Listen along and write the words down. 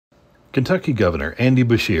Kentucky Governor Andy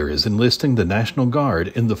Beshear is enlisting the National Guard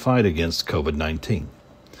in the fight against COVID-19.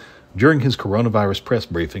 During his coronavirus press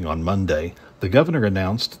briefing on Monday, the governor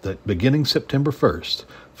announced that beginning September 1st,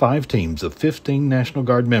 5 teams of 15 National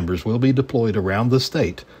Guard members will be deployed around the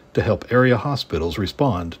state to help area hospitals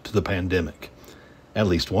respond to the pandemic. At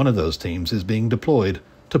least one of those teams is being deployed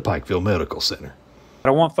to Pikeville Medical Center.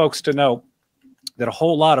 I want folks to know that a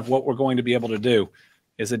whole lot of what we're going to be able to do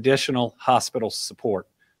is additional hospital support.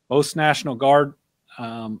 Most National Guard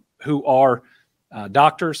who are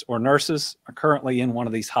doctors or nurses are currently in one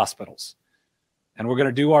of these hospitals. And we're going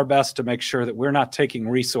to do our best to make sure that we're not taking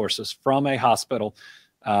resources from a hospital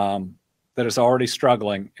that is already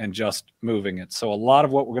struggling and just moving it. So a lot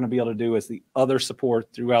of what we're going to be able to do is the other support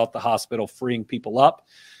throughout the hospital, freeing people up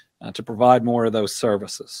to provide more of those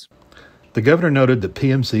services. The governor noted that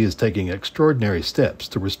PMC is taking extraordinary steps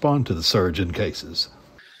to respond to the surge in cases.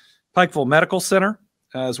 Pikeville Medical Center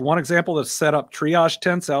is one example that's set up triage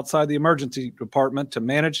tents outside the emergency department to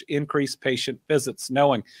manage increased patient visits,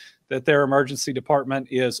 knowing that their emergency department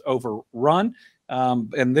is overrun,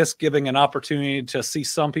 and this giving an opportunity to see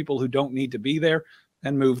some people who don't need to be there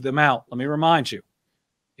and move them out. Let me remind you,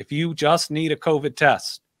 if you just need a COVID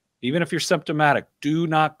test, even if you're symptomatic, do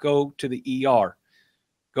not go to the ER.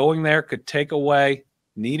 Going there could take away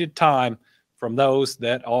needed time from those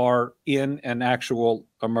that are in an actual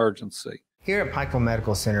emergency. Here at Pikeville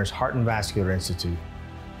Medical Center's Heart and Vascular Institute,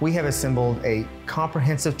 we have assembled a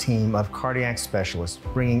comprehensive team of cardiac specialists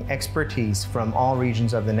bringing expertise from all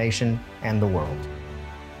regions of the nation and the world.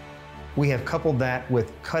 We have coupled that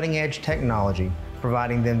with cutting-edge technology,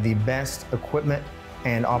 providing them the best equipment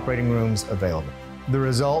and operating rooms available. The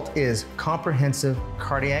result is comprehensive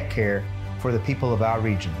cardiac care for the people of our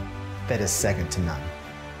region that is second to none.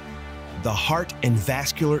 The Heart and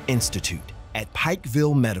Vascular Institute at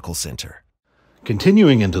Pikeville Medical Center.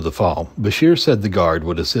 Continuing into the fall, Beshear said the Guard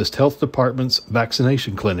would assist health departments,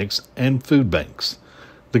 vaccination clinics, and food banks.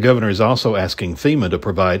 The governor is also asking FEMA to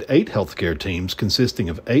provide 8 healthcare teams consisting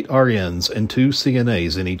of 8 RNs and 2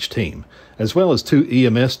 CNAs in each team, as well as 2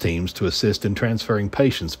 EMS teams to assist in transferring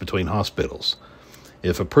patients between hospitals.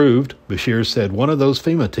 If approved, Beshear said one of those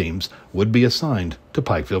FEMA teams would be assigned to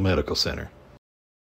Pikeville Medical Center.